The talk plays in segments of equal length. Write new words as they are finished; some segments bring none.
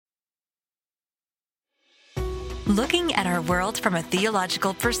Looking at our world from a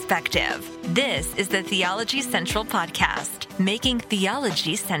theological perspective. This is the Theology Central Podcast, making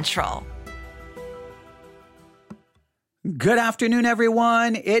theology central. Good afternoon,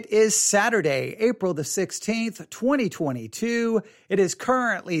 everyone. It is Saturday, April the 16th, 2022. It is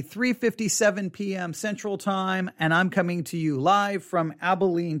currently 3:57 p.m. Central Time, and I'm coming to you live from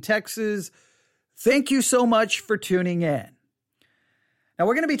Abilene, Texas. Thank you so much for tuning in. Now,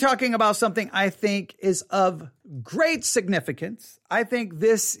 we're going to be talking about something I think is of great significance. I think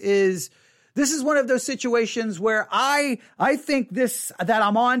this is one of those situations where I think that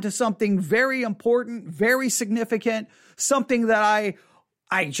I'm on to something very important, very significant, something that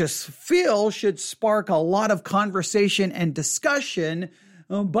I just feel should spark a lot of conversation and discussion.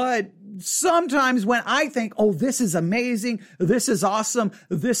 But sometimes when I think, oh, this is amazing, this is awesome,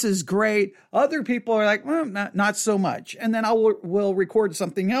 this is great, other people are like, well, not so much. And then I will record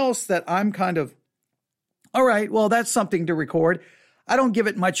something else that I'm kind of, all right, well, that's something to record. I don't give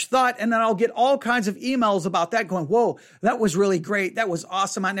it much thought. And then I'll get all kinds of emails about that going, whoa, that was really great. That was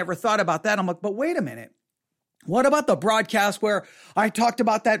awesome. I never thought about that. I'm like, but wait a minute. What about the broadcast where I talked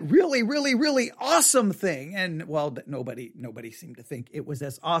about that really, really, really awesome thing? And well, nobody seemed to think it was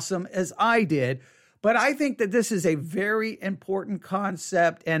as awesome as I did. But I think that this is a very important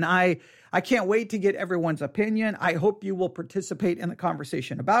concept, and I can't wait to get everyone's opinion. I hope you will participate in the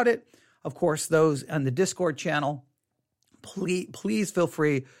conversation about it. Of course, those on the Discord channel, please feel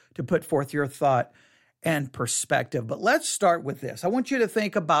free to put forth your thought and perspective. But let's start with this. I want you to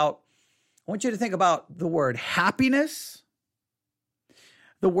think about the word happiness,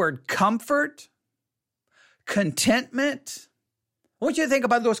 the word comfort, contentment. I want you to think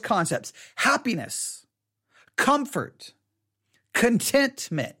about those concepts: happiness, comfort,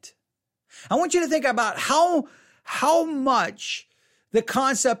 contentment. I want you to think about how much the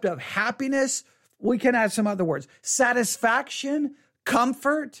concept of happiness, we can add some other words, satisfaction,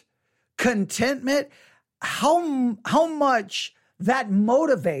 comfort, contentment, how much that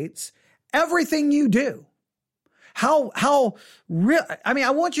motivates everything you do. I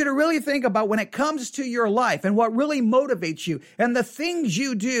want you to really think about when it comes to your life and what really motivates you and the things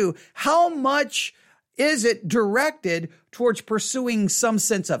you do, how much is it directed towards pursuing some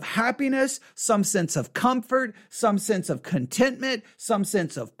sense of happiness, some sense of comfort, some sense of contentment, some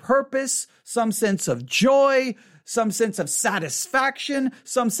sense of purpose, some sense of joy, some sense of satisfaction,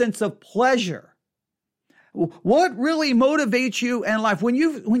 some sense of pleasure? What really motivates you in life? When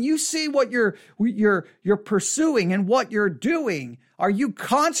you see what you're pursuing and what you're doing, are you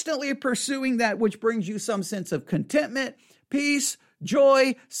constantly pursuing that which brings you some sense of contentment, peace,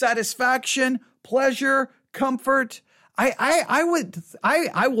 joy, satisfaction, pleasure, comfort? I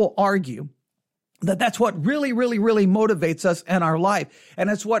will argue that that's what really, really, really motivates us in our life, and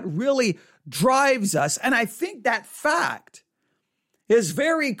it's what really drives us. And I think that fact is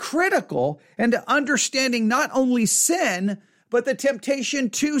very critical into understanding not only sin, but the temptation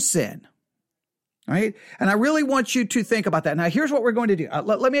to sin. All right? And I really want you to think about that. Now, here's what we're going to do.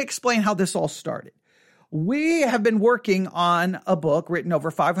 Let me explain how this all started. We have been working on a book written over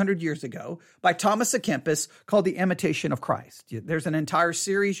 500 years ago by Thomas à Kempis called The Imitation of Christ. There's an entire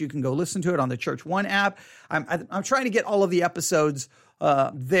series. You can go listen to it on the Church One app. I'm trying to get all of the episodes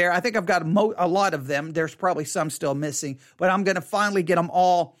there. I think I've got a lot of them. There's probably some still missing, but I'm going to finally get them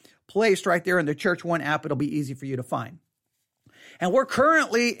all placed right there in the Church One app. It'll be easy for you to find. And we're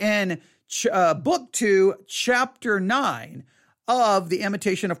currently in book 2, chapter 9 of The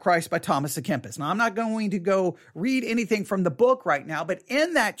Imitation of Christ by Thomas à Kempis. Now, I'm not going to go read anything from the book right now, but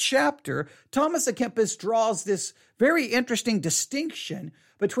in that chapter, Thomas à Kempis draws this very interesting distinction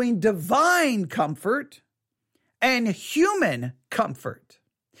between divine comfort and human comfort.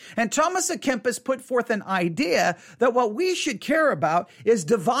 And Thomas à Kempis put forth an idea that what we should care about is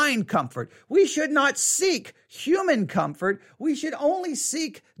divine comfort. We should not seek human comfort. We should only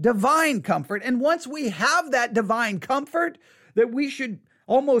seek divine comfort. And once we have that divine comfort, that we should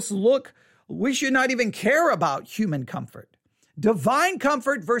not even care about human comfort. Divine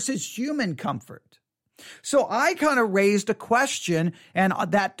comfort versus human comfort. So I kind of raised a question and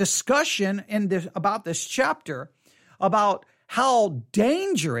that discussion about this chapter about how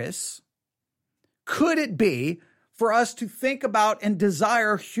dangerous could it be for us to think about and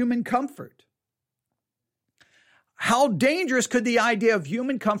desire human comfort? how dangerous could the idea of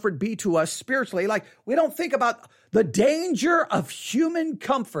human comfort be to us spiritually? Like, we don't think about the danger of human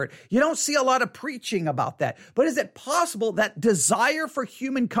comfort. You don't see a lot of preaching about that. But is it possible that desire for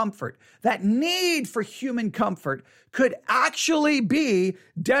human comfort, that need for human comfort, could actually be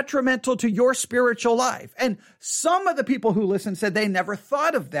detrimental to your spiritual life? And some of the people who listened said they never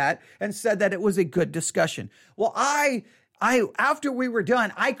thought of that and said that it was a good discussion. Well, after we were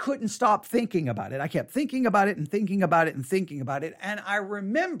done, I couldn't stop thinking about it. I kept thinking about it and thinking about it and thinking about it. And I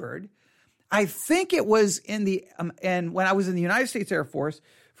remembered, I think it was and when I was in the United States Air Force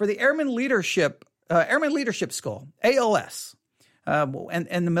for the Airman Leadership School, ALS.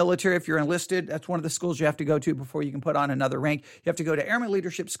 And the military, if you're enlisted, that's one of the schools you have to go to before you can put on another rank. You have to go to Airman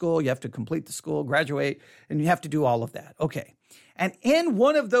Leadership School. You have to complete the school, graduate, and you have to do all of that. Okay. And in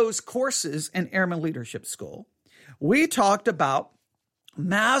one of those courses in Airman Leadership School, we talked about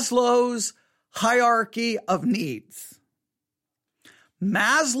Maslow's hierarchy of needs.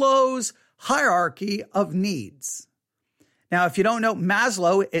 Maslow's hierarchy of needs. Now, if you don't know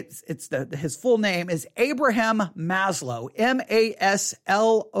Maslow, his full name is Abraham Maslow, M-A-S-L-O-W.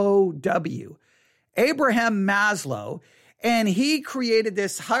 Abraham Maslow, and he created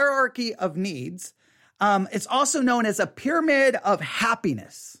this hierarchy of needs. It's also known as a pyramid of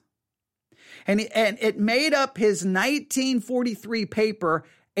happiness. And it made up his 1943 paper,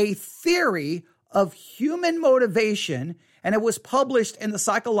 A Theory of Human Motivation, and it was published in the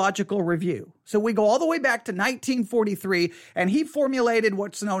Psychological Review. So we go all the way back to 1943, and he formulated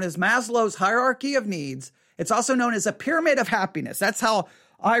what's known as Maslow's hierarchy of needs. It's also known as a pyramid of happiness. That's how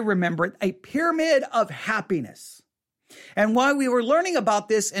I remember it, a pyramid of happiness. And while we were learning about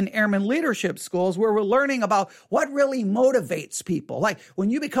this in Airman Leadership Schools, we were learning about what really motivates people. Like when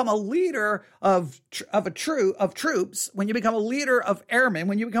you become a leader of troops, when you become a leader of airmen,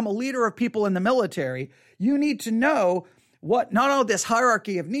 when you become a leader of people in the military, you need to know what not only this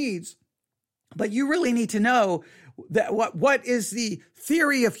hierarchy of needs, but you really need to know that what is the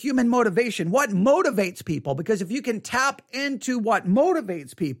theory of human motivation, what motivates people, because if you can tap into what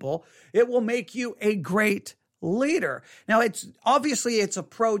motivates people, it will make you a great leader. Now, its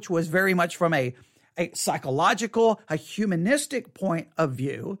approach was very much from a psychological, a humanistic point of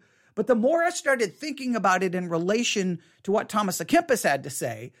view. But the more I started thinking about it in relation to what Thomas à Kempis had to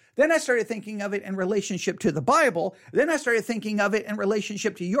say, then I started thinking of it in relationship to the Bible. Then I started thinking of it in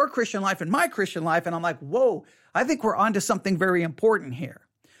relationship to your Christian life and my Christian life. And I'm like, whoa, I think we're onto something very important here.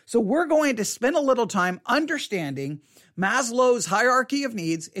 So we're going to spend a little time understanding Maslow's hierarchy of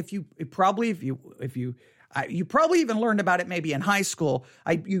needs. You probably even learned about it maybe in high school.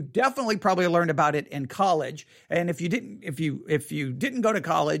 You definitely probably learned about it in college. And if you didn't go to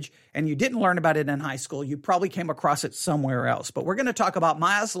college and you didn't learn about it in high school, you probably came across it somewhere else. But we're going to talk about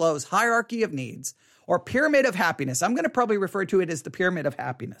Maslow's hierarchy of needs or pyramid of happiness. I'm going to probably refer to it as the pyramid of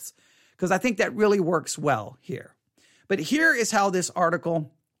happiness because I think that really works well here. But here is how this article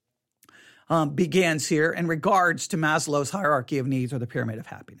begins here in regards to Maslow's hierarchy of needs or the pyramid of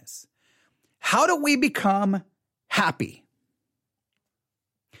happiness. How do we become happy?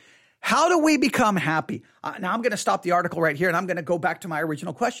 How do we become happy? Now I'm going to stop the article right here and I'm going to go back to my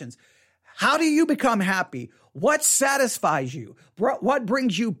original questions. How do you become happy? What satisfies you? What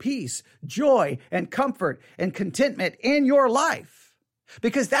brings you peace, joy, and comfort and contentment in your life?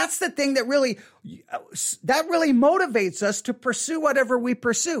 Because that's the thing that really motivates us to pursue whatever we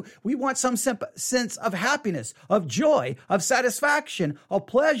pursue. We want some sense of happiness, of joy, of satisfaction, of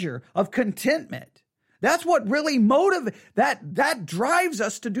pleasure, of contentment. That's what really that drives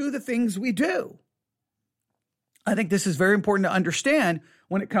us to do the things we do. I think this is very important to understand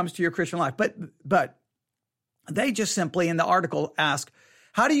when it comes to your Christian life. But they just simply in the article ask,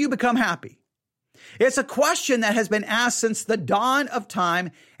 how do you become happy? It's a question that has been asked since the dawn of time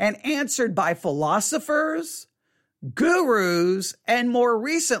and answered by philosophers, gurus, and more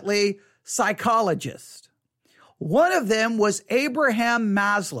recently, psychologists. One of them was Abraham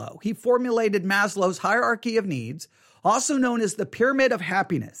Maslow. He formulated Maslow's hierarchy of needs, also known as the pyramid of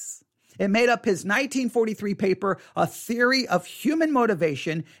happiness. It made up his 1943 paper, A Theory of Human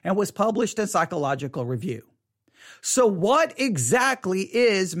Motivation, and was published in Psychological Review. So what exactly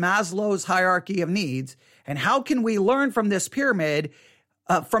is Maslow's hierarchy of needs, and how can we learn from this pyramid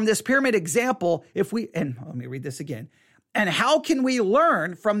example and let me read this again. And how can we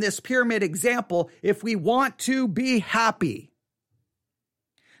learn from this pyramid example if we want to be happy?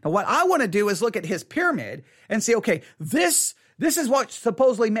 Now, what I want to do is look at his pyramid and say, okay, this is what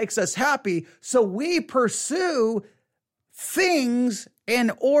supposedly makes us happy. So we pursue things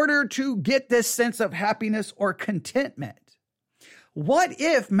in order to get this sense of happiness or contentment. What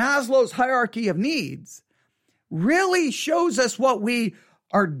if Maslow's hierarchy of needs really shows us what we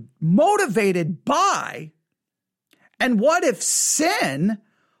are motivated by. And what if sin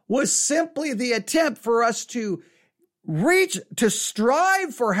was simply the attempt for us to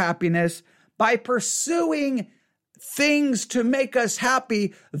strive for happiness by pursuing things to make us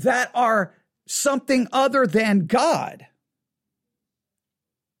happy that are something other than God?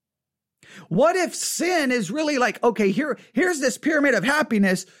 What if sin is really like, okay, here's this pyramid of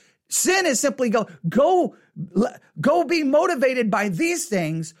happiness. Sin is simply go be motivated by these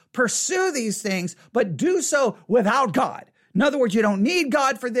things, pursue these things, but do so without God. In other words, you don't need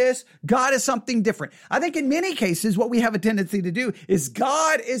God for this. God is something different. I think in many cases, what we have a tendency to do is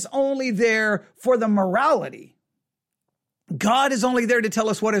God is only there for the morality. God is only there to tell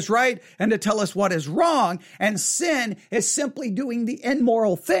us what is right and to tell us what is wrong. And sin is simply doing the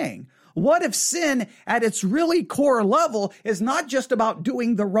immoral thing. What if sin at its really core level is not just about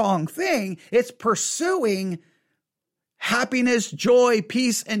doing the wrong thing? It's pursuing happiness, joy,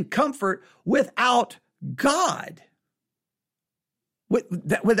 peace, and comfort without God.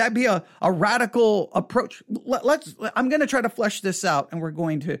 Would that be a radical approach? I'm going to try to flesh this out, and we're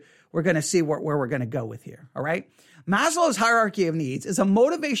going to see where we're going to go with here. All right. Maslow's hierarchy of needs is a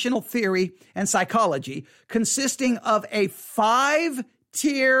motivational theory and psychology consisting of a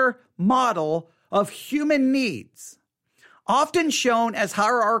 5-tier model of human needs, often shown as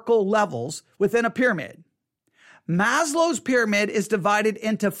hierarchical levels within a pyramid. Maslow's pyramid is divided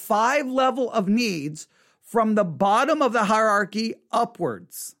into 5 levels of needs from the bottom of the hierarchy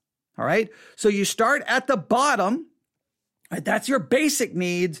upwards. All right. So you start at the bottom. Right? That's your basic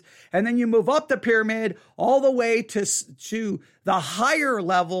needs. And then you move up the pyramid all the way to the higher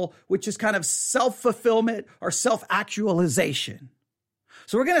level, which is kind of self-fulfillment or self-actualization.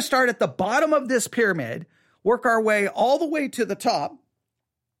 So we're going to start at the bottom of this pyramid, work our way all the way to the top,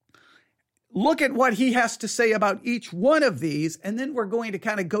 look at what he has to say about each one of these, and then we're going to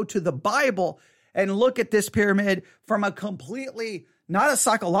kind of go to the Bible and look at this pyramid from a completely, not a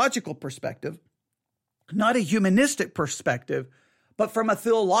psychological perspective, not a humanistic perspective, but from a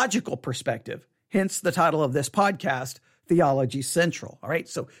theological perspective. Hence the title of this podcast, Theology Central. All right.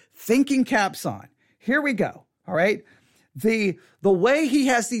 So thinking caps on. Here we go. All right. The way he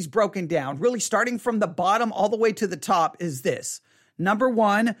has these broken down, really starting from the bottom all the way to the top, is this. Number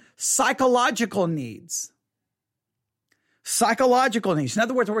 1, psychological needs. Psychological needs. In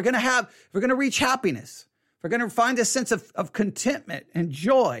other words, if we're going to reach happiness, if we're going to find a sense of contentment and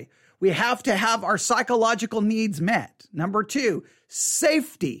joy, we have to have our psychological needs met. Number 2,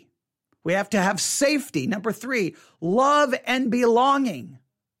 safety. We have to have safety. Number 3, love and belonging.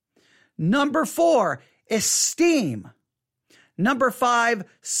 Number 4, esteem. Number 5,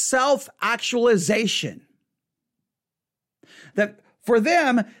 self-actualization. That for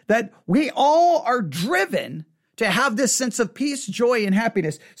them, that we all are driven to have this sense of peace, joy, and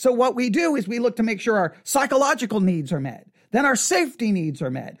happiness. So what we do is we look to make sure our psychological needs are met. Then our safety needs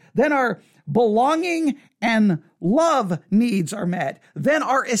are met. Then our belonging and love needs are met. Then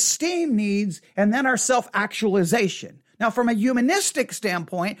our esteem needs, and then our self-actualization. Now, from a humanistic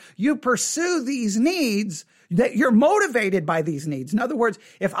standpoint, you pursue these needs, that you're motivated by these needs. In other words,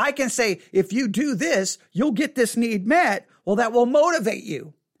 if I can say, if you do this, you'll get this need met, well, that will motivate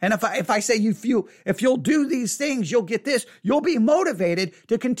you. And if I say if you'll do these things, you'll get this, you'll be motivated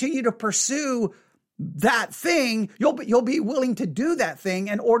to continue to pursue that thing. You'll be willing to do that thing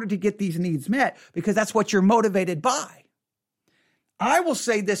in order to get these needs met, because that's what you're motivated by. I will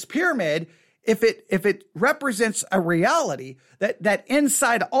say this pyramid, if it represents a reality that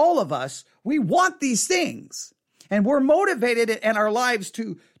inside all of us, we want these things, and we're motivated in our lives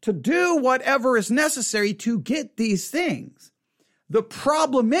to do whatever is necessary to get these things. The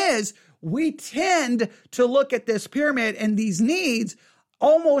problem is we tend to look at this pyramid and these needs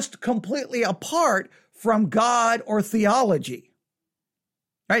almost completely apart from God or theology.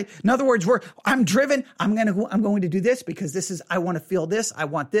 Right? In other words, I'm driven. I'm going to do this because I want to feel this. I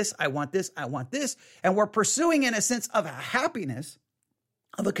want this. I want this. I want this. And we're pursuing in a sense of a happiness,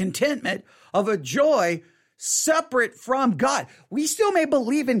 of a contentment, of a joy separate from God. We still may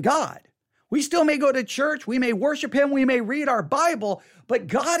believe in God. We still may go to church. We may worship him. We may read our Bible, but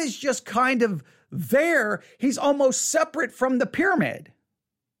God is just kind of there. He's almost separate from the pyramid.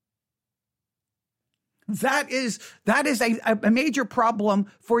 That is a major problem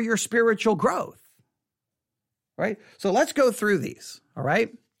for your spiritual growth, right? So let's go through these, all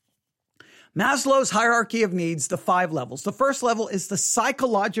right? Maslow's hierarchy of needs, the 5 levels. The first level is the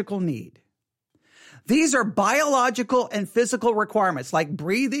psychological need. These are biological and physical requirements like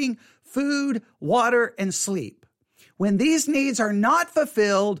breathing, food, water, and sleep. When these needs are not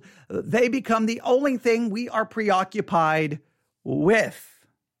fulfilled, they become the only thing we are preoccupied with.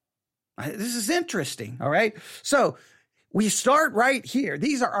 This is interesting, all right? So we start right here.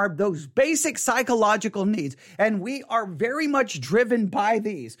 These are those basic psychological needs, and we are very much driven by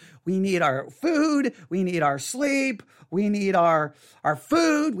these. We need our food, we need our sleep, we need our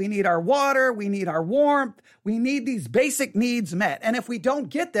food, we need our water, we need our warmth. We need these basic needs met. And if we don't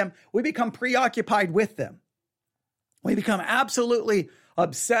get them, we become preoccupied with them. We become absolutely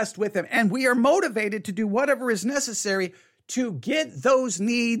obsessed with them, and we are motivated to do whatever is necessary to get those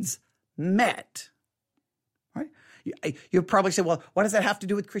needs met. You'll probably say, well, what does that have to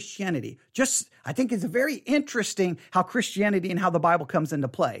do with Christianity? I think it's very interesting how Christianity and how the Bible comes into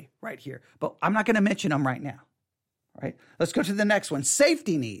play right here. But I'm not going to mention them right now. All right, let's go to the next one.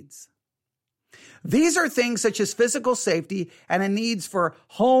 Safety needs. These are things such as physical safety and the needs for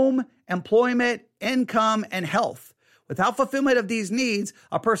home, employment, income, and health. Without fulfillment of these needs,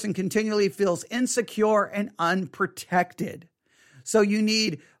 a person continually feels insecure and unprotected. So you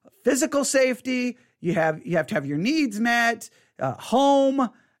need physical safety. You have to have your needs met, home,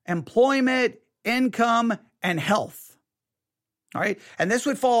 employment, income, and health. All right. And this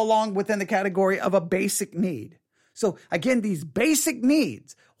would fall along within the category of a basic need. So again, these basic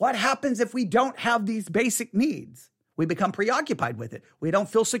needs, what happens if we don't have these basic needs? We become preoccupied with it. We don't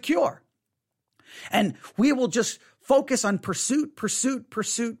feel secure. And we will just focus on pursuit.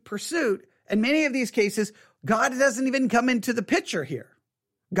 In many of these cases, God doesn't even come into the picture here.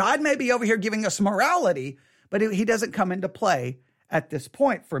 God may be over here giving us morality, but he doesn't come into play at this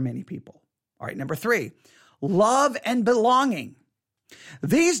point for many people. All right, number 3, love and belonging.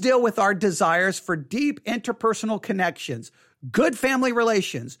 These deal with our desires for deep interpersonal connections, good family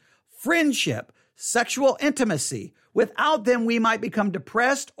relations, friendship, sexual intimacy. Without them, we might become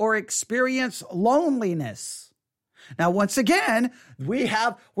depressed or experience loneliness. Now, once again,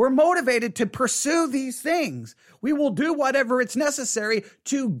 we're motivated to pursue these things. We will do whatever it's necessary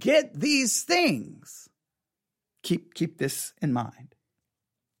to get these things. Keep this in mind.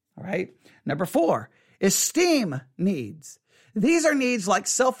 All right. Number 4, esteem needs. These are needs like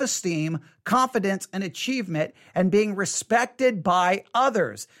self-esteem, confidence, and achievement, and being respected by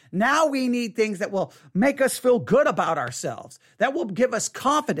others. Now we need things that will make us feel good about ourselves, that will give us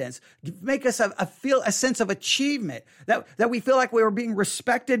confidence, make us feel a sense of achievement, that we feel like we are being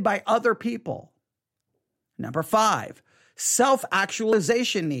respected by other people. Number 5,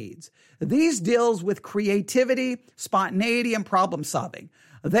 self-actualization needs. These deals with creativity, spontaneity, and problem solving.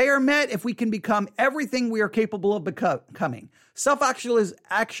 They are met if we can become everything we are capable of becoming.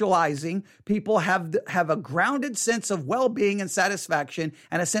 Self-actualizing people have a grounded sense of well-being and satisfaction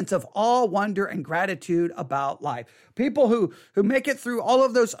and a sense of awe, wonder, and gratitude about life. People who make it through all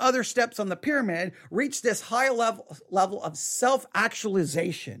of those other steps on the pyramid reach this high level of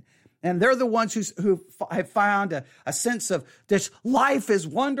self-actualization. And they're the ones who have found a sense of this life is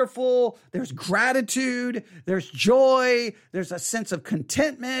wonderful. There's gratitude. There's joy. There's a sense of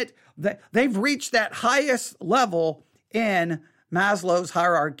contentment. They've reached that highest level in Maslow's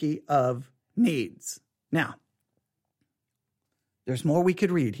hierarchy of needs. Now, there's more we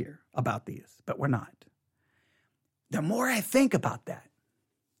could read here about these, but we're not. The more I think about that,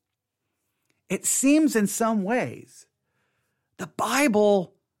 it seems in some ways the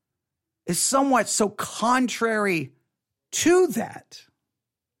Bible is somewhat so contrary to that.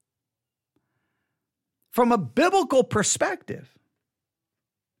 From a biblical perspective,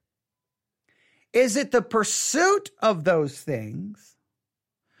 is it the pursuit of those things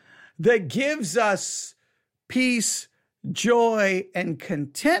that gives us peace, joy, and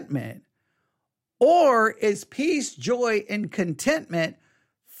contentment? Or is peace, joy, and contentment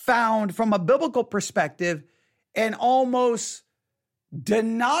found from a biblical perspective and almost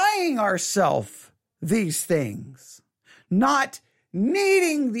denying ourselves these things, not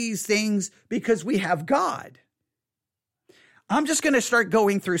needing these things because we have God? I'm just going to start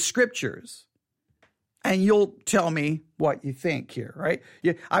going through scriptures and you'll tell me what you think here, right?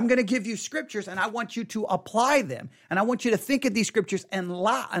 I'm going to give you scriptures and I want you to apply them. And I want you to think of these scriptures in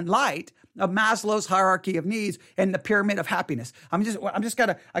light of Maslow's hierarchy of needs and the pyramid of happiness. I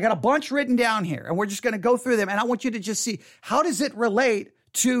got a bunch written down here and we're just going to go through them. And I want you to just see, how does it relate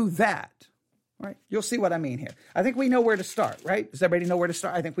to that? Right? You'll see what I mean here. I think we know where to start, right? Does everybody know where to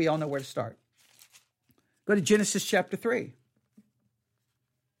start? I think we all know where to start. Go to Genesis chapter 3.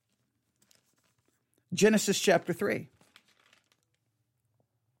 Genesis chapter 3.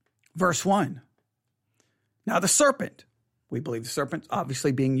 Verse 1. Now the serpent. We believe the serpent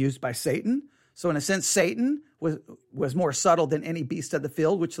obviously being used by Satan. So in a sense, Satan was more subtle than any beast of the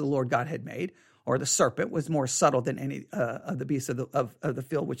field, which the Lord God had made. or the serpent, was more subtle than any of the beasts of the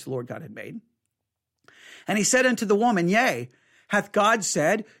field which the Lord God had made. And he said unto the woman, Yea, hath God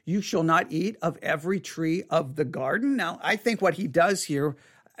said, you shall not eat of every tree of the garden? Now, I think what he does here,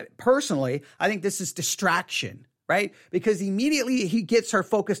 personally, I think this is distraction, right? Because immediately he gets her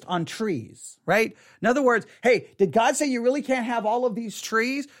focused on trees, right? In other words, hey, did God say you really can't have all of these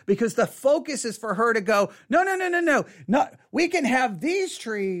trees? Because the focus is for her to go, no, we can have these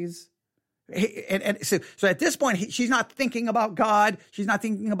trees. And so at this point, she's not thinking about God. She's not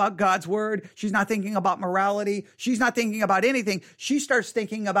thinking about God's word. She's not thinking about morality. She's not thinking about anything. She starts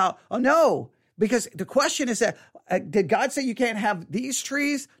thinking about, oh no, because the question is that, did God say you can't have these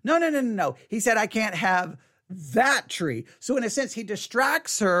trees? No. He said, I can't have that tree. So in a sense, he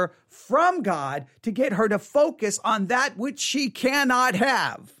distracts her from God to get her to focus on that which she cannot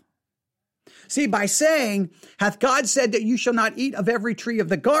have. See, by saying, hath God said that you shall not eat of every tree of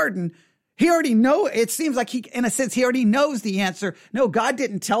the garden, he already it seems like he already knows the answer. No, God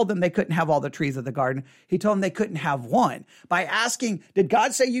didn't tell them they couldn't have all the trees of the garden. He told them they couldn't have one. By asking, did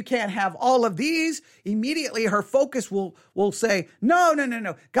God say you can't have all of these? Immediately her focus will say, no.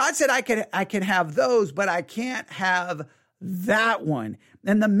 God said I can have those, but I can't have that one.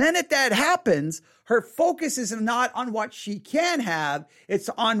 And the minute that happens, her focus is not on what she can have, it's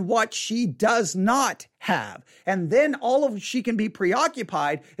on what she does not have. And then she can be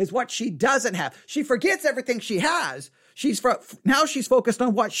preoccupied is what she doesn't have. She forgets everything she has. Now she's focused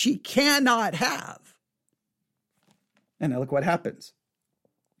on what she cannot have. And now look what happens.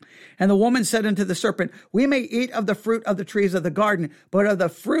 And the woman said unto the serpent, we may eat of the fruit of the trees of the garden, but of the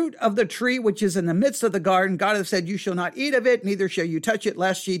fruit of the tree which is in the midst of the garden, God hath said, you shall not eat of it, neither shall you touch it,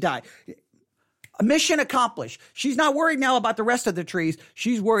 lest ye die. A mission accomplished. She's not worried now about the rest of the trees.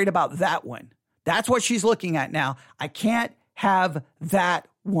 She's worried about that one. That's what she's looking at now. I can't have that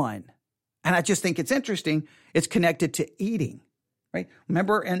one. And I just think it's interesting. It's connected to eating, right?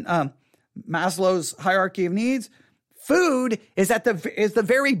 Remember in Maslow's hierarchy of needs, food is the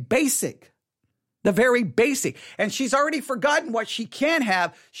very basic. And she's already forgotten what she can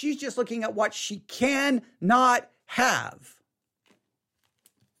have. She's just looking at what she cannot have.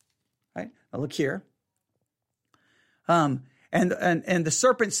 Right? Now look here. And the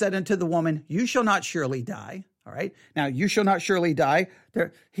serpent said unto the woman, you shall not surely die. All right. Now you shall not surely die.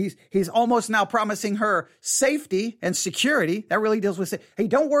 He's almost now promising her safety and security. That really deals with, hey,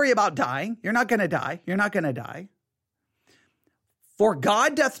 don't worry about dying. You're not going to die. You're not going to die. For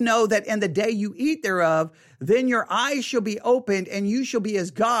God doth know that in the day you eat thereof, then your eyes shall be opened, and you shall be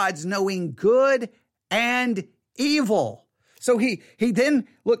as gods, knowing good and evil. So he then,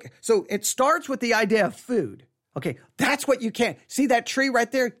 look, so it starts with the idea of food. Okay, that's what you can't. See that tree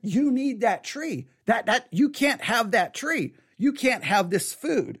right there? You need that tree. That you can't have that tree. You can't have this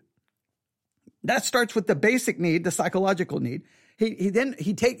food. That starts with the basic need, the psychological need. He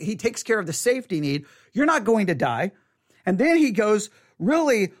takes care of the safety need. You're not going to die. And then he goes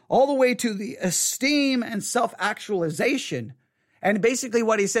really all the way to the esteem and self-actualization. And basically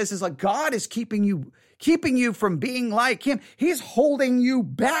what he says is like, God is keeping you from being like him. He's holding you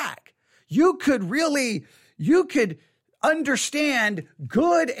back. You could understand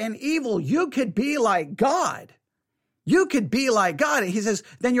good and evil. You could be like God. You could be like God. And he says,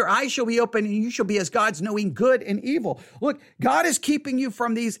 then your eyes shall be open and you shall be as gods, knowing good and evil. Look, God is keeping you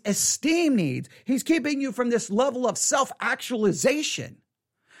from these esteem needs. He's keeping you from this level of self-actualization.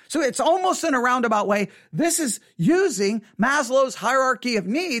 So it's almost in a roundabout way. This is using Maslow's hierarchy of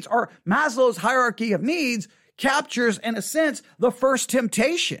needs, or Maslow's hierarchy of needs captures, in a sense, the first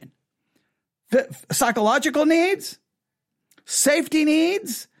temptation. The psychological needs, safety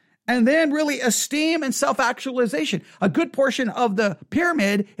needs, and then really esteem and self-actualization. A good portion of the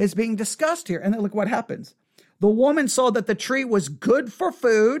pyramid is being discussed here. And then look what happens. The woman saw that the tree was good for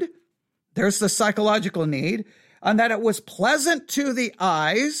food. There's the psychological need. And that it was pleasant to the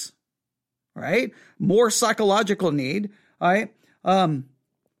eyes, right? More psychological need, all right?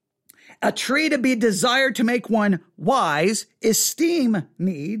 A tree to be desired to make one wise, esteem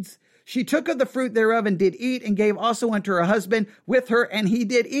needs. She took of the fruit thereof and did eat, and gave also unto her husband with her, and he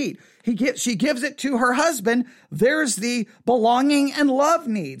did eat. She gives it to her husband. There's the belonging and love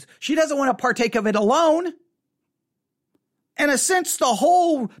needs. She doesn't want to partake of it alone. In a sense, the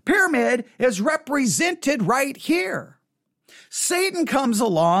whole pyramid is represented right here. Satan comes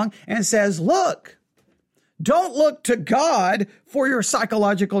along and says, look, don't look to God for your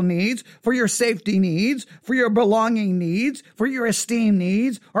psychological needs, for your safety needs, for your belonging needs, for your esteem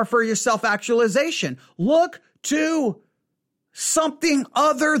needs, or for your self-actualization. Look to something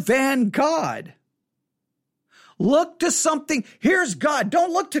other than God. Look to something. Here's God.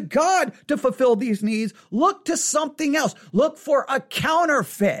 Don't look to God to fulfill these needs. Look to something else. Look for a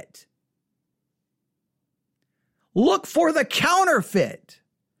counterfeit. Look for the counterfeit.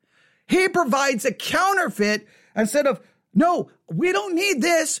 He provides a counterfeit instead of, no, we don't need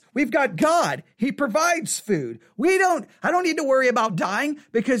this. We've got God. He provides food. I don't need to worry about dying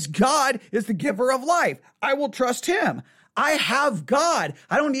because God is the giver of life. I will trust him. I have God.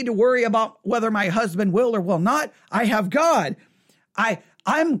 I don't need to worry about whether my husband will or will not. I have God.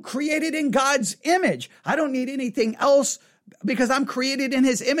 I'm created in God's image. I don't need anything else because I'm created in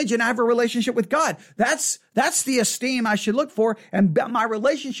his image and I have a relationship with God. That's the esteem I should look for. And my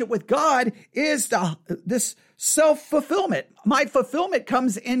relationship with God is this self-fulfillment. My fulfillment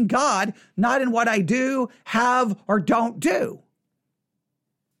comes in God, not in what I do, have, or don't do.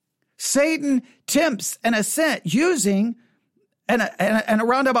 Satan tempts an ascent using, in a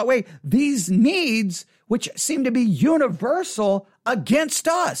roundabout way, these needs, which seem to be universal, against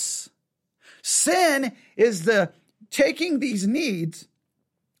us. Sin is taking these needs,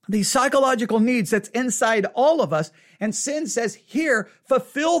 these psychological needs that's inside all of us, and sin says, here,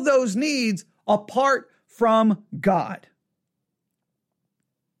 fulfill those needs apart from God.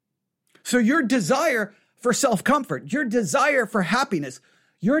 So your desire for self-comfort, your desire for happiness,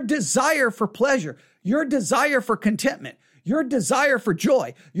 your desire for pleasure, your desire for contentment, your desire for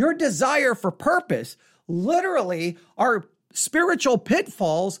joy, your desire for purpose, literally are spiritual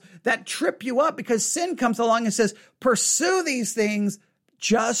pitfalls that trip you up because sin comes along and says, pursue these things,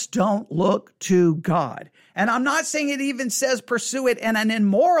 just don't look to God. And I'm not saying it even says pursue it in an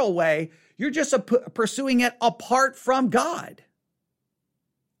immoral way. You're just pursuing it apart from God.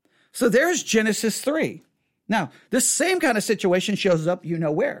 So there's Genesis 3. Now, this same kind of situation shows up, you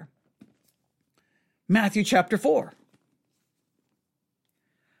know where? Matthew chapter 4.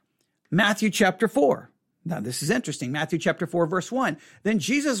 Matthew chapter 4. Now, this is interesting. Matthew chapter 4, verse 1. Then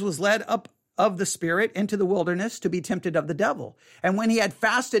Jesus was led up of the Spirit into the wilderness to be tempted of the devil. And when he had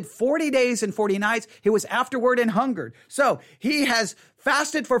fasted 40 days and 40 nights, he was afterward and hungered. So he has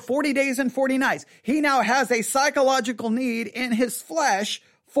fasted for 40 days and 40 nights. He now has a psychological need in his flesh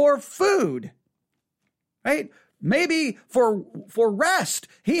for food, right? Maybe for rest.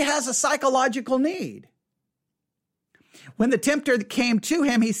 He has a psychological need. When the tempter came to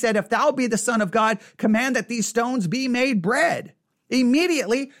him, he said, if thou be the Son of God, command that these stones be made bread.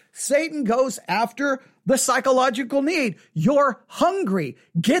 Immediately, Satan goes after the psychological need. You're hungry.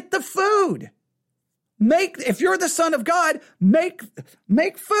 Get the food. If you're the Son of God, make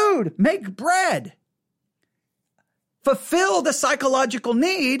food, make bread. Fulfill the psychological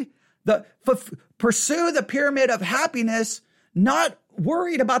need, pursue the pyramid of happiness, not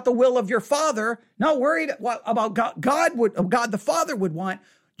worried about the will of your Father, not worried about God the Father would want.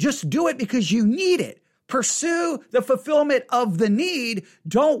 Just do it because you need it. Pursue the fulfillment of the need.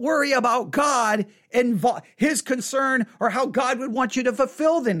 Don't worry about God and his concern or how God would want you to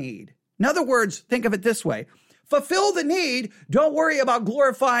fulfill the need. In other words, think of it this way. Fulfill the need. Don't worry about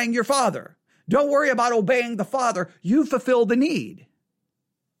glorifying your Father. Don't worry about obeying the Father. You fulfill the need.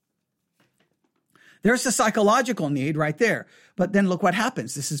 There's the psychological need right there. But then look what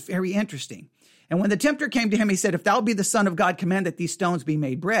happens. This is very interesting. And when the tempter came to him, he said, if thou be the Son of God, command that these stones be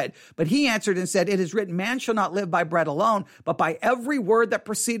made bread. But he answered and said, it is written, man shall not live by bread alone, but by every word that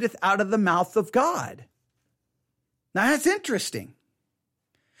proceedeth out of the mouth of God. Now that's interesting.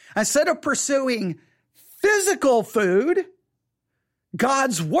 Instead of pursuing physical food,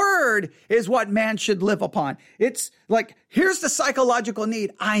 God's word is what man should live upon. It's like, here's the psychological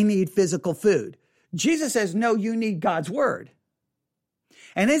need. I need physical food. Jesus says, no, you need God's word.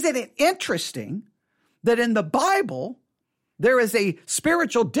 And isn't it interesting that in the Bible, there is a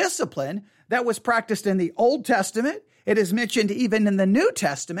spiritual discipline that was practiced in the Old Testament. It is mentioned even in the New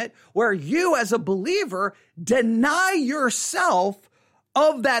Testament, where you as a believer deny yourself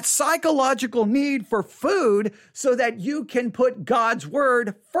of that psychological need for food so that you can put God's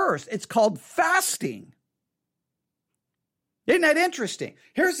word first. It's called fasting. Isn't that interesting?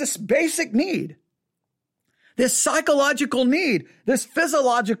 Here's this basic need. This psychological need, this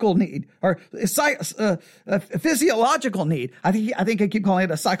physiological need, or physiological need. I think I keep calling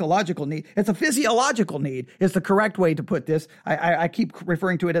it a psychological need. It's a physiological need is the correct way to put this. I keep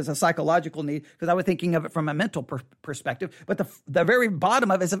referring to it as a psychological need because I was thinking of it from a mental perspective. But the very bottom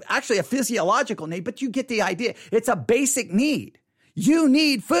of it is actually a physiological need, but you get the idea. It's a basic need. You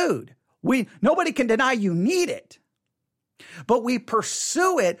need food. Nobody can deny you need it. But we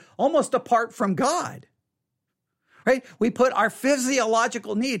pursue it almost apart from God. Right? We put our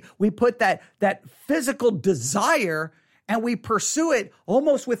physiological need, we put that physical desire, and we pursue it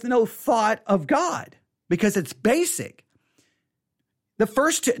almost with no thought of God. because it's basic.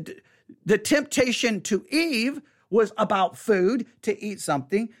 The temptation to Eve was about food, to eat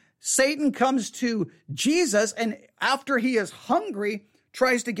something. Satan comes to Jesus, and after he is hungry,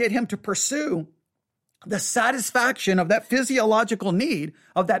 tries to get him to pursue the satisfaction of that physiological need,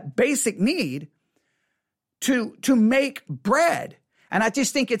 of that basic need to make bread. And I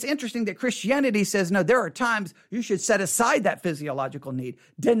just think it's interesting that Christianity says, no, there are times you should set aside that physiological need.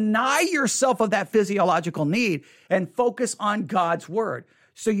 Deny yourself of that physiological need and focus on God's word.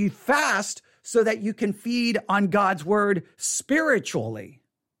 So you fast so that you can feed on God's word spiritually.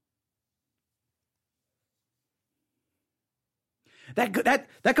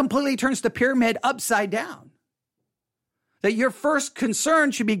 That completely turns the pyramid upside down. That your first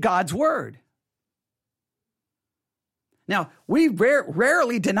concern should be God's word. Now, we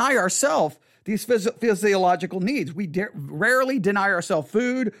rarely deny ourselves these physiological needs. We rarely deny ourselves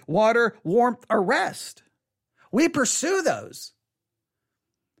food, water, warmth, or rest. We pursue those.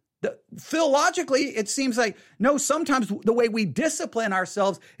 Theologically, it seems like, no, sometimes the way we discipline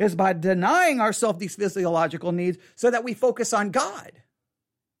ourselves is by denying ourselves these physiological needs so that we focus on God.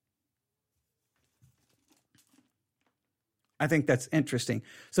 I think that's interesting.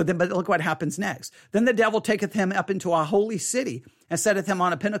 So then, but look what happens next. Then the devil taketh him up into a holy city and setteth him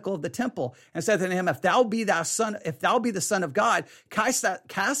on a pinnacle of the temple and saith unto him, if thou be the son of God, cast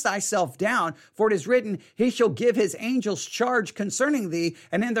thyself down, for it is written, he shall give his angels charge concerning thee,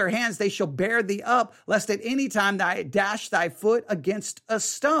 and in their hands they shall bear thee up, lest at any time thou dash thy foot against a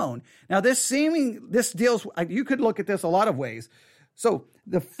stone. Now this deals, you could look at this a lot of ways. So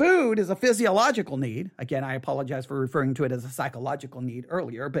the food is a physiological need. Again, I apologize for referring to it as a psychological need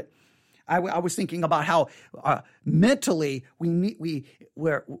earlier, but I was thinking about how mentally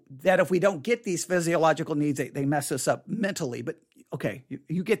that if we don't get these physiological needs, they mess us up mentally. But okay,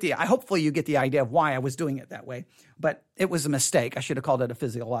 you get hopefully you get the idea of why I was doing it that way. But it was a mistake. I should have called it a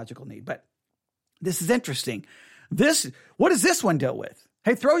physiological need. But this is interesting. What does this one deal with?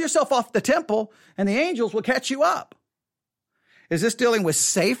 Hey, throw yourself off the temple and the angels will catch you up. Is this dealing with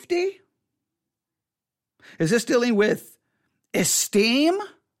safety? Is this dealing with esteem?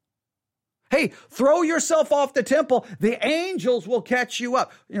 Hey, throw yourself off the temple. The angels will catch you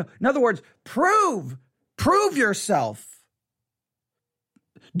up. In other words, prove yourself.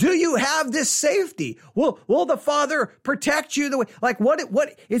 Do you have this safety? Will the Father protect you?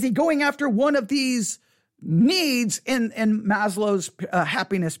 What is he going after? One of these needs in Maslow's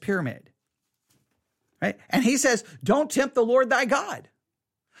happiness pyramid. Right? And he says, don't tempt the Lord thy God.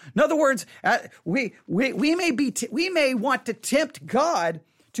 In other words, we may want to tempt God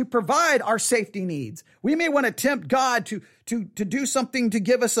to provide our safety needs. We may want to tempt God to do something to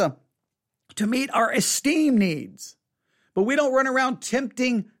give us to meet our esteem needs. But we don't run around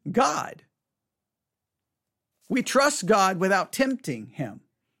tempting God. We trust God without tempting him.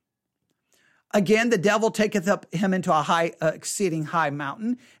 Again, the devil taketh up him into a exceeding high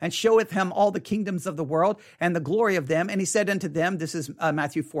mountain, and showeth him all the kingdoms of the world and the glory of them. And he said unto them, this is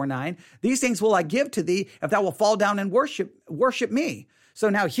Matthew 4:9, these things will I give to thee if thou wilt fall down and worship me. So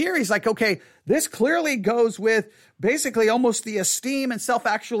now here he's like, okay, this clearly goes with basically almost the esteem and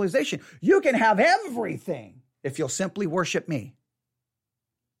self-actualization. You can have everything if you'll simply worship me.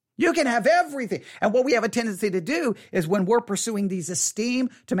 You can have everything. And what we have a tendency to do is when we're pursuing these esteem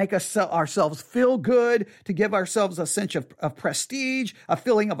to make ourselves feel good, to give ourselves a sense of prestige, a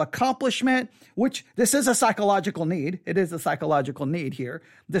feeling of accomplishment, which this is a psychological need. It is a psychological need here.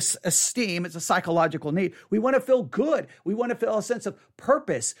 This esteem is a psychological need. We want to feel good. We want to feel a sense of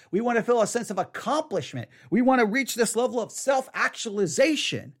purpose. We want to feel a sense of accomplishment. We want to reach this level of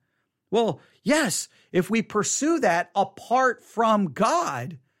self-actualization. Well, yes, if we pursue that apart from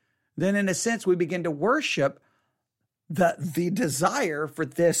God, then in a sense, we begin to worship the desire for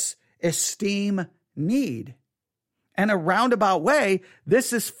this esteem need. In a roundabout way,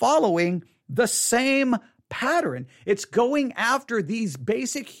 this is following the same pattern. It's going after these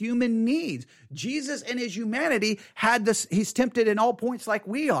basic human needs. Jesus in his humanity had this, he's tempted in all points like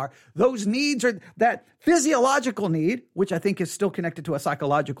we are. Those needs are that physiological need, which I think is still connected to a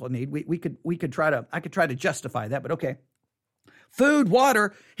psychological need. I could try to justify that, but okay. Food,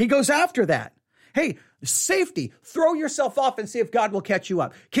 water, he goes after that. Hey, safety, throw yourself off and see if God will catch you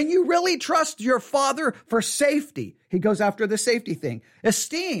up. Can you really trust your Father for safety? He goes after the safety thing.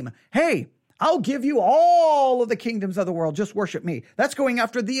 Esteem, hey, I'll give you all of the kingdoms of the world. Just worship me. That's going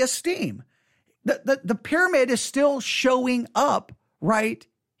after the esteem. The pyramid is still showing up right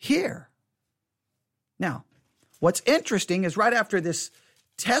here. Now, what's interesting is right after this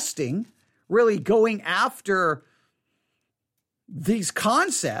testing, really going after these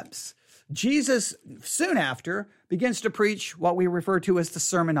concepts, Jesus, soon after, begins to preach what we refer to as the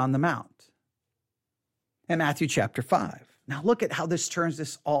Sermon on the Mount in Matthew chapter 5. Now look at how this turns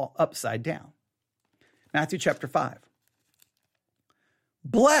this all upside down. Matthew chapter 5.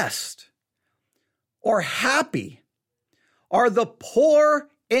 Blessed or happy are the poor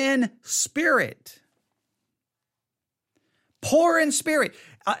in spirit. Poor in spirit.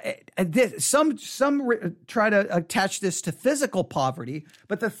 Some try to attach this to physical poverty,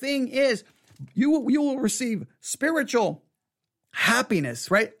 but the thing is, you will receive spiritual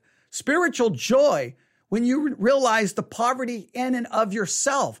happiness, right? Spiritual joy when you realize the poverty in and of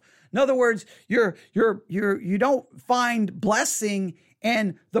yourself. In other words, you don't find blessing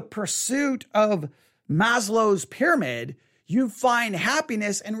in the pursuit of Maslow's pyramid. You find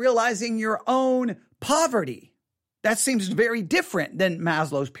happiness in realizing your own poverty. That seems very different than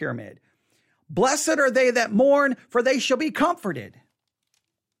Maslow's pyramid. Blessed are they that mourn, for they shall be comforted.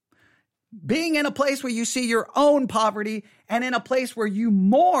 Being in a place where you see your own poverty and in a place where you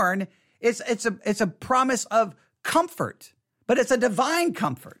mourn, it's a promise of comfort, but it's a divine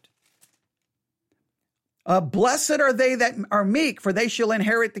comfort. Blessed are they that are meek, for they shall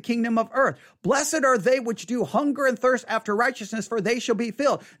inherit the kingdom of earth. Blessed are they which do hunger and thirst after righteousness, for they shall be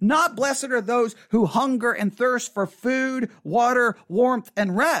filled. Not blessed are those who hunger and thirst for food, water, warmth,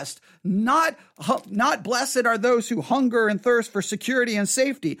 and rest. Not blessed are those who hunger and thirst for security and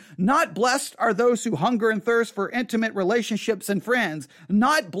safety. Not blessed are those who hunger and thirst for intimate relationships and friends.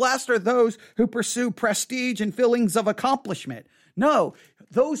 Not blessed are those who pursue prestige and feelings of accomplishment. No,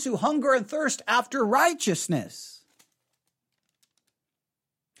 those who hunger and thirst after righteousness.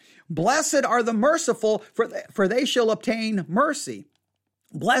 Blessed are the merciful, for they shall obtain mercy.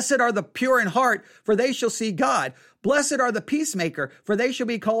 Blessed are the pure in heart, for they shall see God. Blessed are the peacemaker, for they shall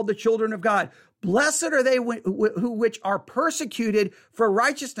be called the children of God. Blessed are they which are persecuted for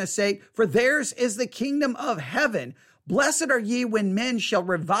righteousness' sake, for theirs is the kingdom of heaven. Blessed are ye when men shall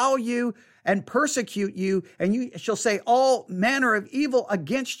revile you and persecute you, and you shall say all manner of evil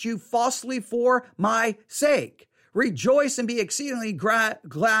against you falsely for my sake. Rejoice and be exceedingly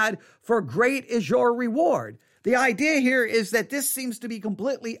glad, for great is your reward. The idea here is that this seems to be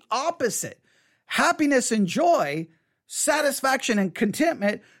completely opposite. Happiness and joy, satisfaction and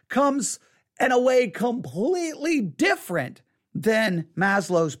contentment comes in a way completely different than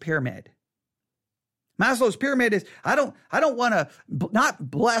Maslow's pyramid. Maslow's pyramid is, I don't want to, not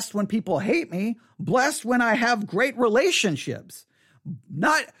blessed when people hate me, blessed when I have great relationships.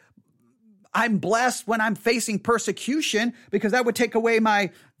 Not, I'm blessed when I'm facing persecution because that would take away my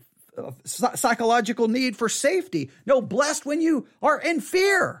psychological need for safety. No, blessed when you are in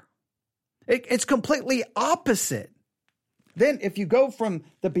fear. It's completely opposite. Then if you go from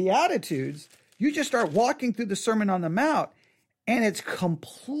the Beatitudes, you just start walking through the Sermon on the Mount, and it's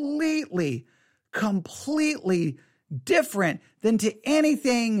completely different than to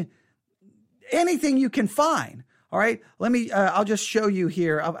anything you can find. All right. I'll just show you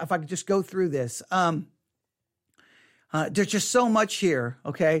here. If I could just go through this. There's just so much here.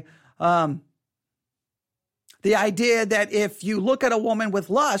 Okay. The idea that if you look at a woman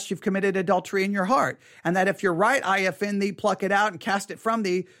with lust, you've committed adultery in your heart. And that if your right eye offend thee, pluck it out and cast it from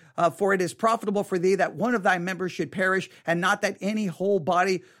thee. For it is profitable for thee that one of thy members should perish, and not that your whole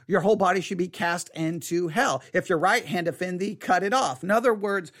body should be cast into hell. If your right hand offend thee, cut it off. In other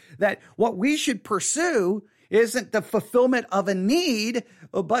words, that what we should pursue isn't the fulfillment of a need,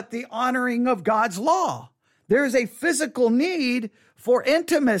 but the honoring of God's law. There is a physical need for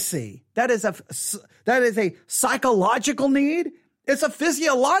intimacy. That is a psychological need. It's a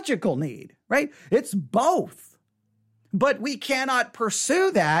physiological need, right? It's both. But we cannot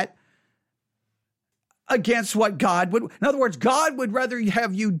pursue that against what God would. In other words, God would rather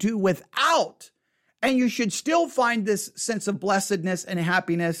have you do without, and you should still find this sense of blessedness and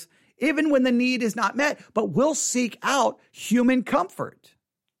happiness even when the need is not met, but we'll seek out human comfort.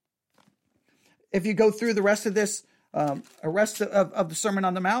 If you go through the rest of this, rest of the Sermon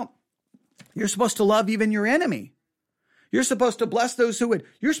on the Mount, you're supposed to love even your enemy. You're supposed to bless those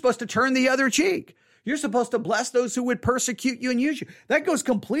you're supposed to turn the other cheek. You're supposed to bless those who would persecute you and use you. That goes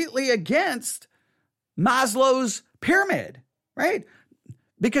completely against Maslow's pyramid, right?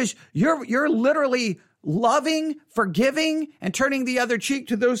 Because you're literally loving, forgiving, and turning the other cheek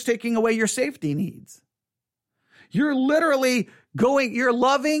to those taking away your safety needs. You're literally you're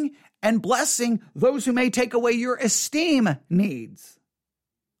loving and blessing those who may take away your esteem needs.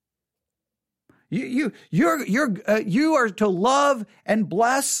 You are to love and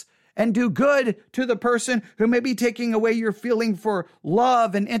bless and do good to the person who may be taking away your feeling for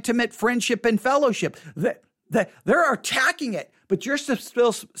love and intimate friendship and fellowship. They're attacking it, but you're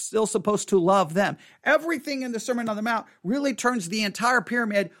still supposed to love them. Everything in the Sermon on the Mount really turns the entire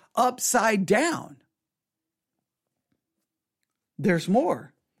pyramid upside down. There's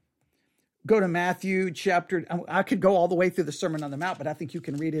more. Go to Matthew chapter, I could go all the way through the Sermon on the Mount, but I think you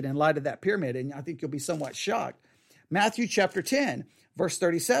can read it in light of that pyramid, and I think you'll be somewhat shocked. Matthew chapter 10, verse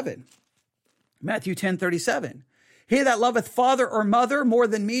 37. Matthew 10:37. He that loveth father or mother more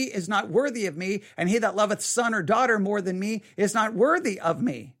than me is not worthy of me, and he that loveth son or daughter more than me is not worthy of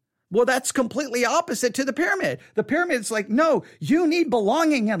me. Well, that's completely opposite to the pyramid. The pyramid's like, no, you need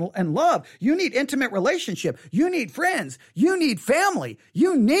belonging and love. You need intimate relationship. You need friends. You need family.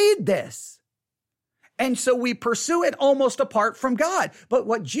 You need this. And so we pursue it almost apart from God. But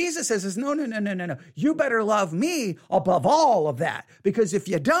what Jesus says is, no. You better love me above all of that. Because if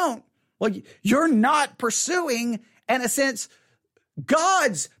you don't, well, you're not pursuing, in a sense,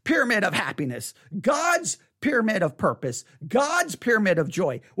 God's pyramid of happiness, God's pyramid of purpose, God's pyramid of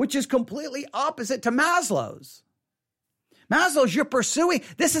joy, which is completely opposite to Maslow's. Maslow's, you're pursuing,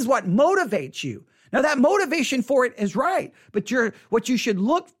 this is what motivates you. Now that motivation for it is right, but what you should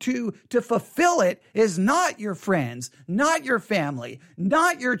look to fulfill it is not your friends, not your family,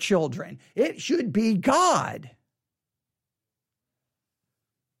 not your children. It should be God.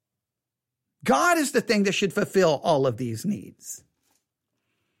 God is the thing that should fulfill all of these needs.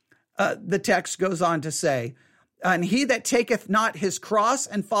 The text goes on to say, and he that taketh not his cross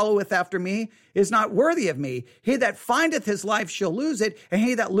and followeth after me is not worthy of me. He that findeth his life shall lose it, and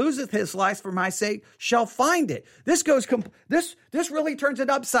he that loseth his life for my sake shall find it. This really turns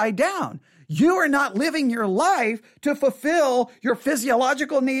it upside down. You are not living your life to fulfill your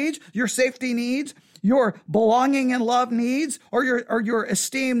physiological needs, your safety needs, your belonging and love needs, or your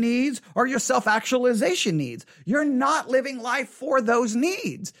esteem needs, or your self-actualization needs. You're not living life for those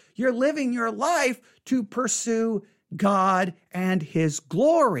needs. You're living your life to pursue God and his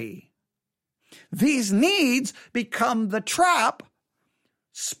glory. These needs become the trap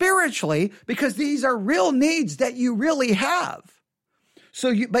spiritually because these are real needs that you really have.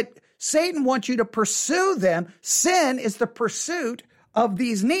 But Satan wants you to pursue them. Sin is the pursuit of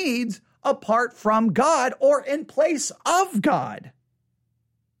these needs apart from God or in place of God.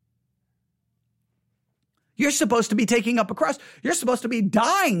 You're supposed to be taking up a cross. You're supposed to be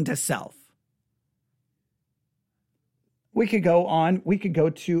dying to self. We could go on. We could go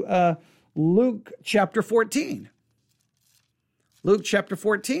to Luke chapter 14. Luke chapter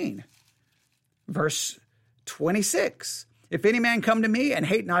 14, verse 26. If any man come to me and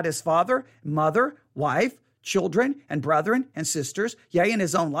hate not his father, mother, wife, children, and brethren, and sisters, yea, in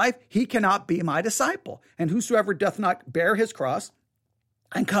his own life, he cannot be my disciple. And whosoever doth not bear his cross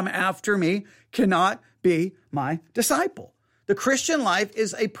and come after me cannot be my disciple. The Christian life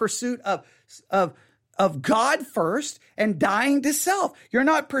is a pursuit of God first and dying to self. You're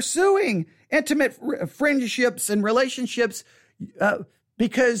not pursuing intimate friendships and relationships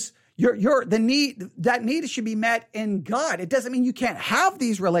because that need should be met in God. It doesn't mean you can't have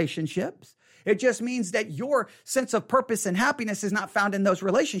these relationships. It just means that your sense of purpose and happiness is not found in those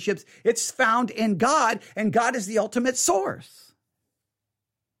relationships. It's found in God, and God is the ultimate source.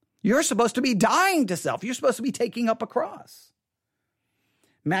 You're supposed to be dying to self. You're supposed to be taking up a cross.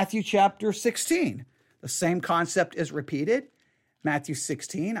 Matthew chapter 16, the same concept is repeated. Matthew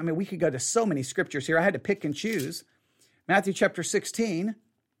 16. I mean, we could go to so many scriptures here. I had to pick and choose. Matthew chapter 16.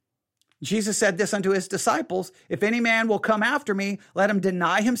 Jesus said this unto his disciples, if any man will come after me, let him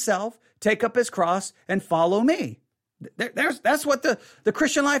deny himself, take up his cross, and follow me. That's what the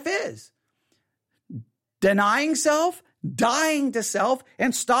Christian life is. Denying self, dying to self,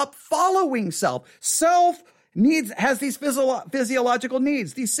 and stop following self. Self has these physiological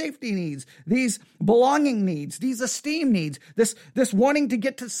needs, these safety needs, these belonging needs, these esteem needs, this wanting to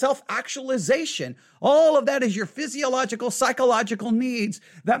get to self-actualization. All of that is your physiological, psychological needs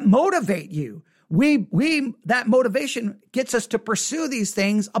that motivate you. That motivation gets us to pursue these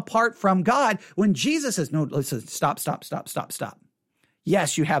things apart from God when Jesus says, no, listen, stop.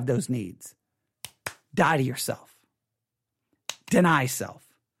 Yes, you have those needs. Die to yourself. Deny self.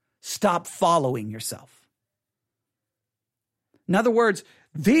 Stop following yourself. In other words,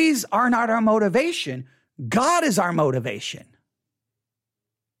 these are not our motivation. God is our motivation.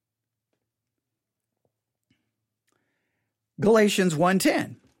 Galatians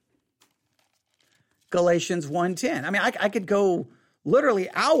 1:10. Galatians 1:10. I mean, I could go literally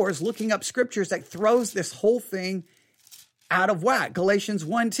hours looking up scriptures that throws this whole thing out of whack. Galatians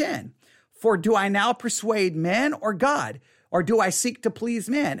 1:10. For do I now persuade men or God? Or do I seek to please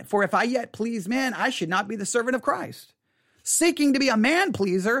men? For if I yet please men, I should not be the servant of Christ. seeking to be a man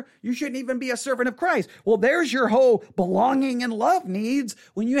pleaser, you shouldn't even be a servant of Christ. Well, there's your whole belonging and love needs.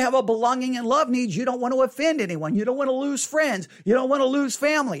 When you have a belonging and love needs, you don't want to offend anyone. You don't want to lose friends. You don't want to lose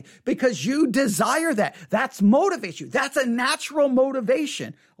family because you desire that. That's motivates you. That's a natural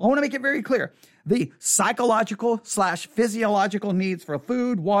motivation. I want to make it very clear. The psychological/physiological needs for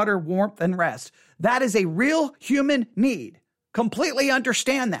food, water, warmth, and rest. That is a real human need. Completely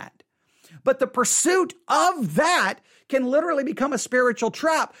understand that. But the pursuit of that can literally become a spiritual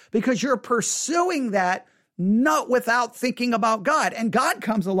trap because you're pursuing that not without thinking about God. And God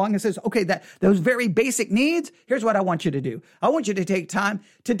comes along and says, okay, those very basic needs, here's what I want you to do. I want you to take time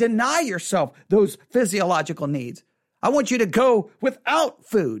to deny yourself those physiological needs. I want you to go without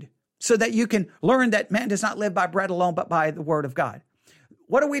food so that you can learn that man does not live by bread alone, but by the word of God.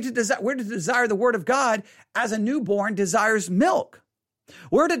 What are we to desire? We're to desire the word of God as a newborn desires milk.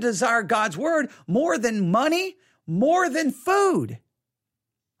 We're to desire God's word more than money, more than food.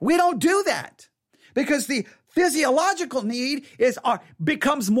 We don't do that because the physiological need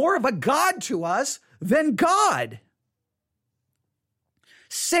becomes more of a God to us than God.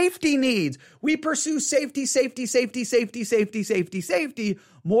 Safety needs. We pursue safety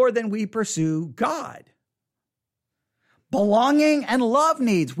more than we pursue God. Belonging and love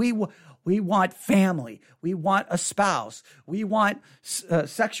needs. We want family. We want a spouse. We want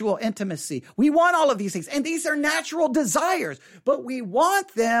sexual intimacy. We want all of these things. And these are natural desires, but we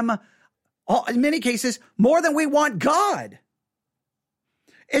want them, in many cases, more than we want God.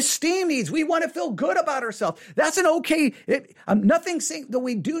 Esteem needs. We want to feel good about ourselves. That's an okay. Nothing saying that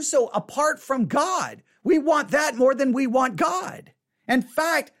we do so apart from God. We want that more than we want God. In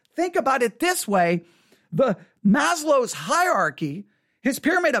fact, think about it this way. The Maslow's hierarchy, his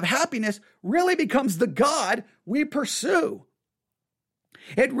pyramid of happiness, really becomes the God we pursue.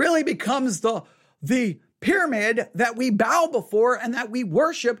 It really becomes the pyramid that we bow before and that we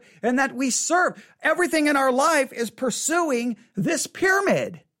worship and that we serve. Everything in our life is pursuing this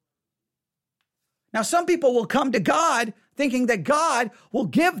pyramid. Now, some people will come to God thinking that God will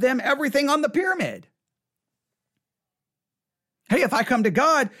give them everything on the pyramid. Hey, if I come to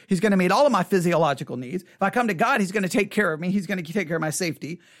God, he's going to meet all of my physiological needs. If I come to God, he's going to take care of me. He's going to take care of my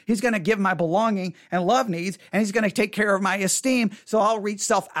safety. He's going to give my belonging and love needs, and he's going to take care of my esteem, so I'll reach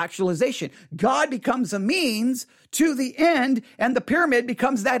self-actualization. God becomes a means to the end, and the pyramid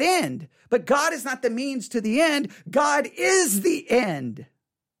becomes that end. But God is not the means to the end. God is the end.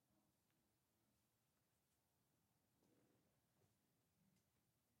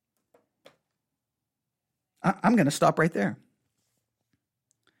 I'm going to stop right there.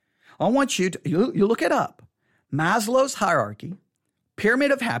 I want you to, you look it up. Maslow's hierarchy,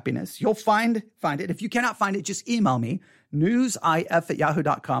 pyramid of happiness. You'll find it. If you cannot find it, just email me,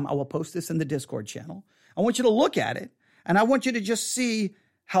 newsif@yahoo.com. I will post this in the Discord channel. I want you to look at it, and I want you to just see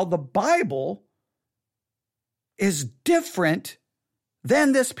how the Bible is different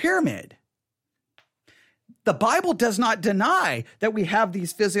than this pyramid. The Bible does not deny that we have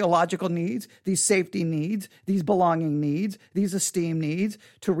these physiological needs, these safety needs, these belonging needs, these esteem needs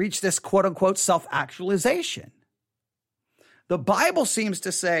to reach this quote unquote self-actualization. The Bible seems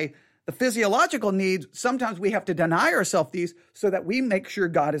to say the physiological needs, sometimes we have to deny ourselves these so that we make sure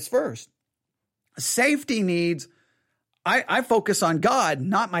God is first. Safety needs, I focus on God,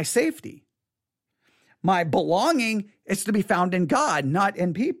 not my safety. My belonging is to be found in God, not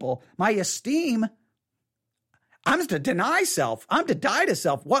in people. My esteem, I'm to deny self. I'm to die to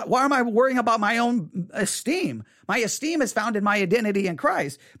self. Why am I worrying about my own esteem? My esteem is found in my identity in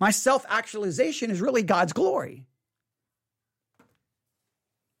Christ. My self-actualization is really God's glory.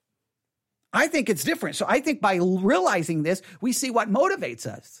 I think it's different. So I think by realizing this, we see what motivates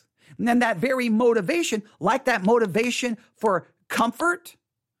us. And then that very motivation, like that motivation for comfort,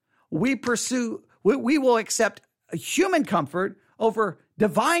 we will accept human comfort over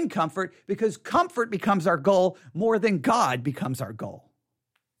divine comfort because comfort becomes our goal more than God becomes our goal.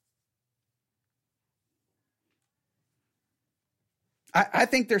 I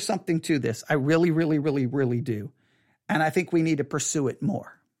think there's something to this. I really, really, really, really do. And I think we need to pursue it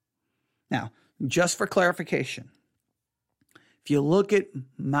more. Now, just for clarification, if you look at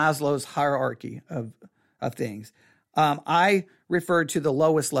Maslow's hierarchy of things, I refer to the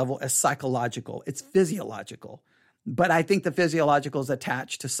lowest level as psychological. It's physiological. But I think the physiological is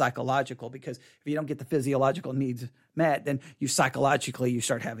attached to psychological because if you don't get the physiological needs met, then you start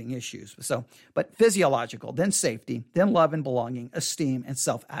having issues. So, but physiological, then safety, then love and belonging, esteem, and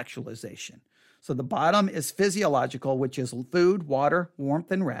self-actualization. So the bottom is physiological, which is food, water,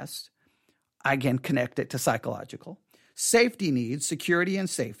 warmth, and rest. I again connect it to psychological. Safety needs, security and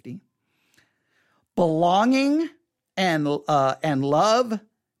safety. Belonging and love,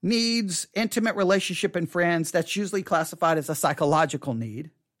 needs, intimate relationship, and friends, that's usually classified as a psychological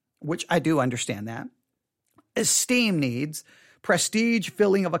need, which I do understand that. Esteem needs, prestige,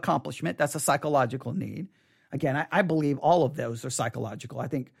 feeling of accomplishment, that's a psychological need. Again, I believe all of those are psychological. I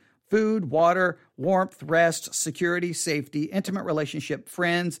think food, water, warmth, rest, security, safety, intimate relationship,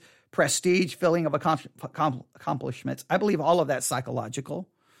 friends, prestige, feeling of accomplishments. I believe all of that's psychological,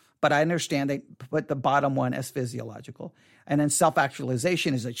 but I understand they put the bottom one as physiological. And then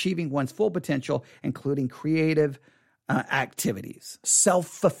self-actualization is achieving one's full potential, including creative activities,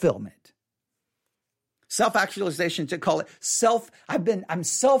 self-fulfillment. Self-actualization, to call it I'm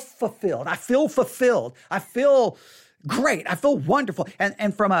self-fulfilled. I feel fulfilled. I feel great. I feel wonderful.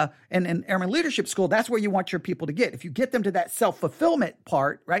 And from in Airman Leadership School, that's where you want your people to get. If you get them to that self-fulfillment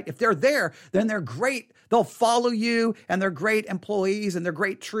part, right? If they're there, then they're great. They'll follow you, and they're great employees, and they're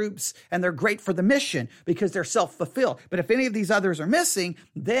great troops, and they're great for the mission because they're self-fulfilled. But if any of these others are missing,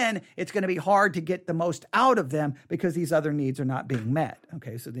 then it's going to be hard to get the most out of them because these other needs are not being met.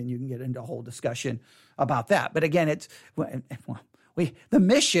 Okay, so then you can get into a whole discussion about that. But again, the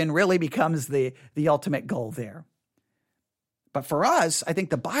mission really becomes the ultimate goal there. But for us, I think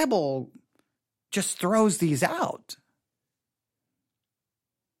the Bible just throws these out.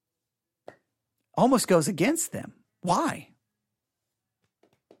 Almost goes against them. Why?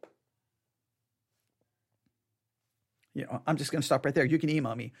 I'm just going to stop right there. You can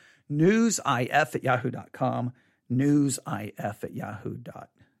email me, newsif@yahoo.com,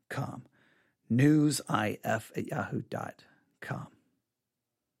 newsif@yahoo.com, newsif@yahoo.com.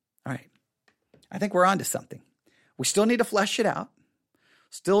 All right. I think we're on to something. We still need to flesh it out,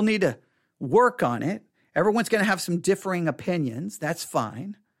 still need to work on it. Everyone's going to have some differing opinions. That's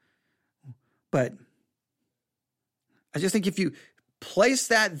fine. But I just think if you place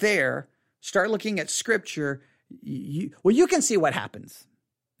that there, start looking at Scripture, you can see what happens.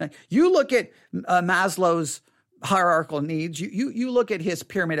 You look at Maslow's hierarchical needs, you look at his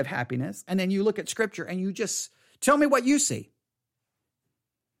pyramid of happiness, and then you look at Scripture, and you just tell me what you see.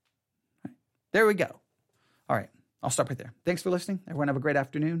 There we go. All right. I'll stop right there. Thanks for listening. Everyone have a great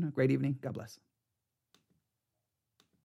afternoon, a great evening. God bless.